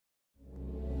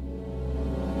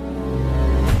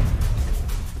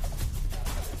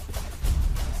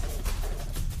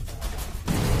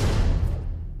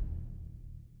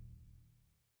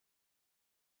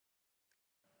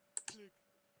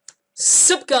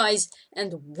Sup guys,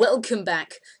 and welcome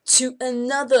back to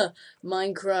another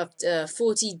Minecraft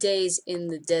 40 days in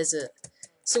the desert.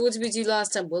 So what did we do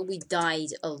last time? Well, we died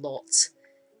a lot.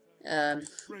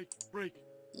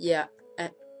 Yeah.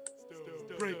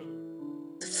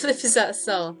 The flip is that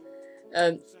cell.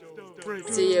 So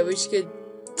yeah, we should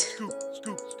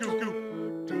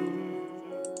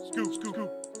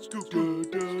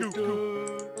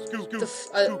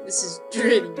this is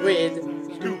really weird.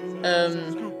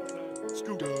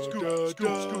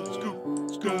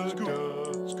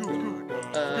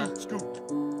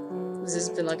 Has this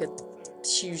been like a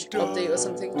huge update or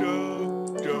something? I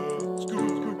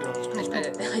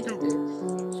don't know.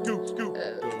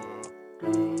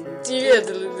 Do you have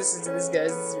to listen to this,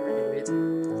 guys? This is really weird.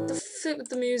 What the flip with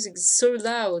the music? It's so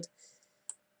loud.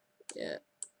 Yeah.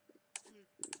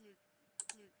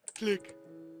 Click.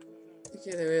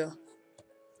 Okay, there we are.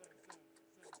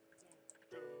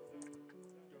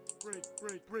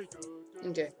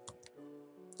 Okay.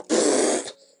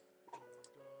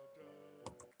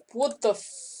 What the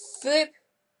flip?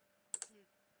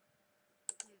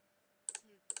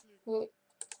 What?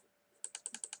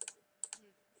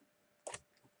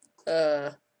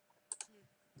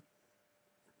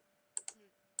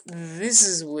 This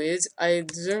is weird. I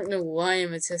don't know why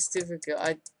I'm a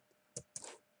testificate.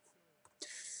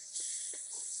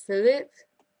 Flip?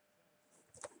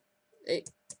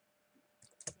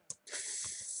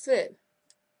 Flip?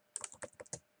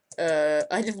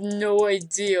 I have no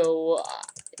idea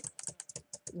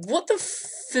what the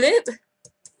flip?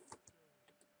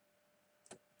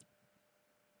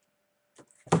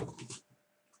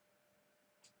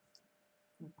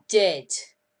 Dead.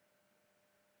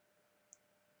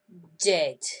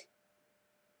 Dead.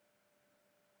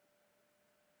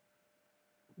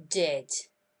 Dead.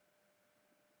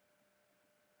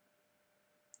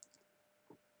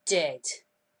 Dead.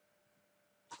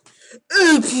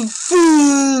 April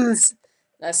Fools!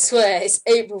 I swear, it's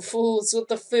April Fools. What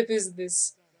the flip is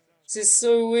this? This is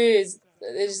so weird.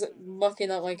 They're just like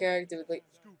mucking up my character with like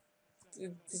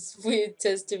this weird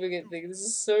testificate thing. This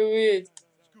is so weird.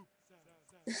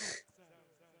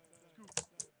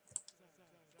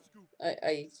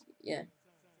 Yeah.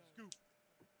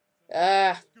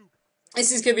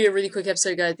 This is gonna be a really quick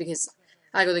episode, guys, because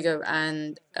I gotta go,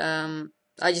 and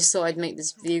I just thought I'd make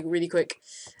this video really quick.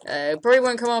 Probably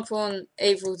won't come up on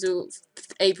April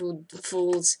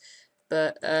Fools,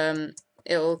 but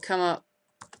it'll come up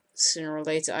sooner or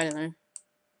later. I don't know.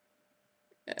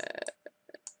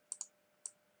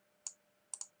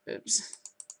 Oops.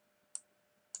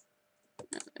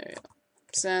 There we go.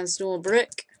 Sandstone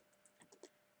brick.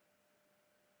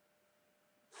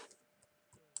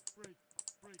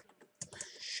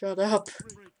 Shut up.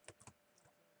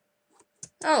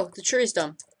 Oh, the tree's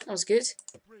done. That was good.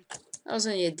 That was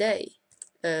only a day.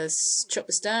 Let's chop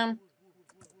this down.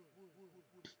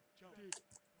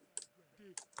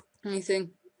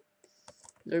 Anything?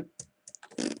 Nope.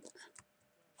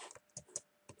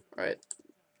 Right.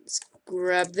 Let's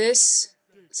grab this.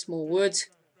 Some more wood.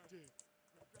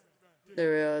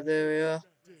 There we are, there we are.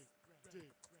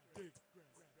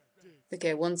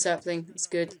 Okay, one sapling. That's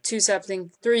good. 2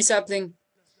 sapling. 3 sapling.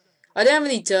 I don't have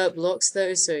any dirt blocks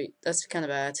though, so that's kind of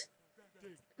bad.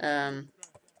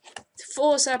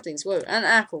 4 saplings. Whoa, and an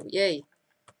apple. Yay.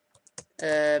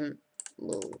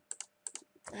 Well,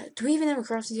 do we even have a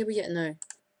crafting table yet? No.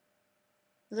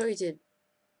 I thought we did.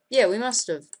 Yeah, we must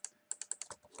have.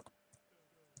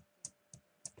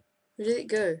 Where did it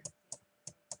go?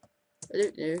 I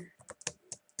don't know.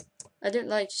 I don't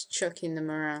like just chucking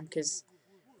them around because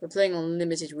we're playing on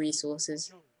limited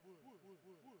resources.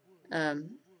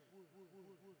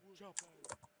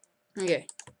 Okay.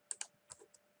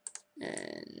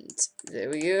 And there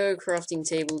we go, crafting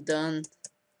table done.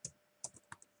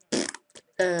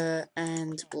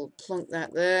 And we'll plonk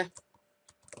that there.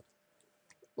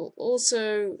 We'll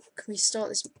also, can we start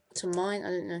this to mine? I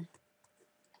don't know.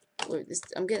 Wait,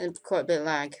 I'm getting quite a bit of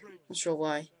lag. Not sure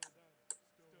why.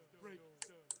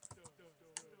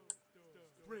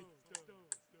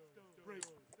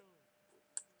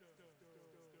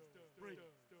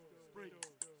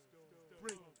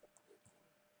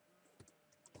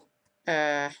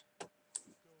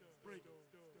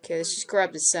 Okay, let's just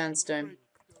grab the sandstone.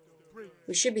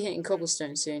 We should be hitting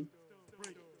cobblestone soon.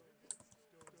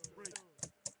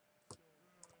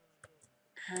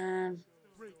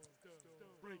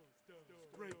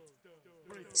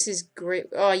 This is great.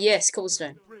 Oh yes,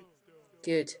 cobblestone.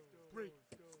 Good.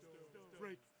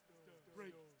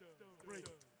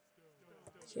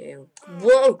 Okay.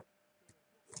 Whoa!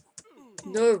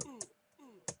 No.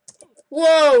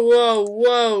 Whoa, whoa,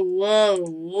 whoa, whoa,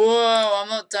 whoa. I'm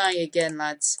not dying again,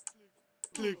 lads.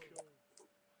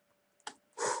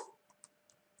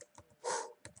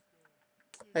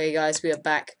 Okay, guys, we are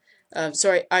back.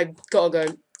 Sorry, I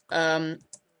gotta go.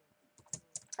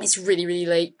 It's really, really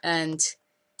late, and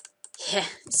yeah.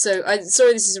 So,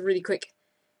 sorry this is a really quick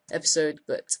episode,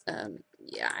 but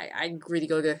yeah, I really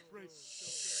gotta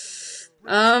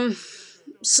go.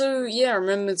 So yeah,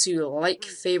 remember to like,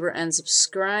 favorite, and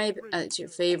subscribe. Add it to your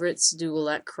favorites. Do all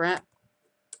that crap.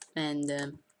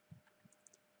 And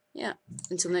yeah,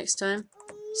 until next time.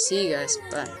 See you guys.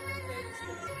 Bye.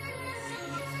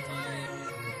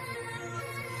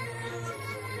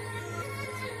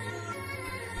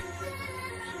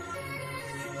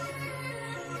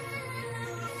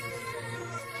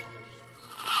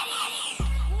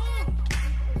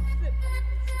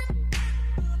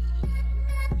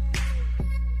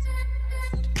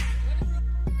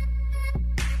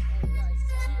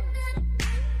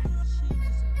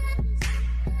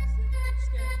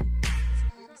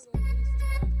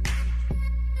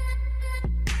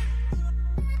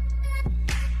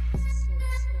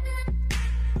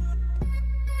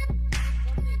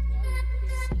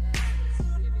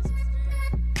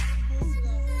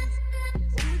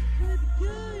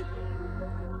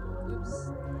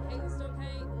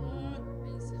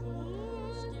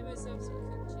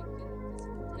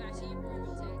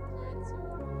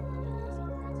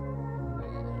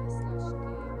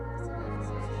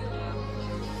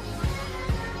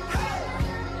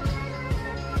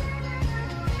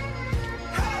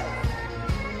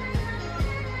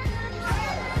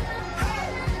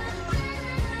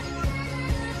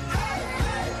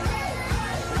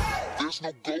 There's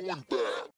no going back.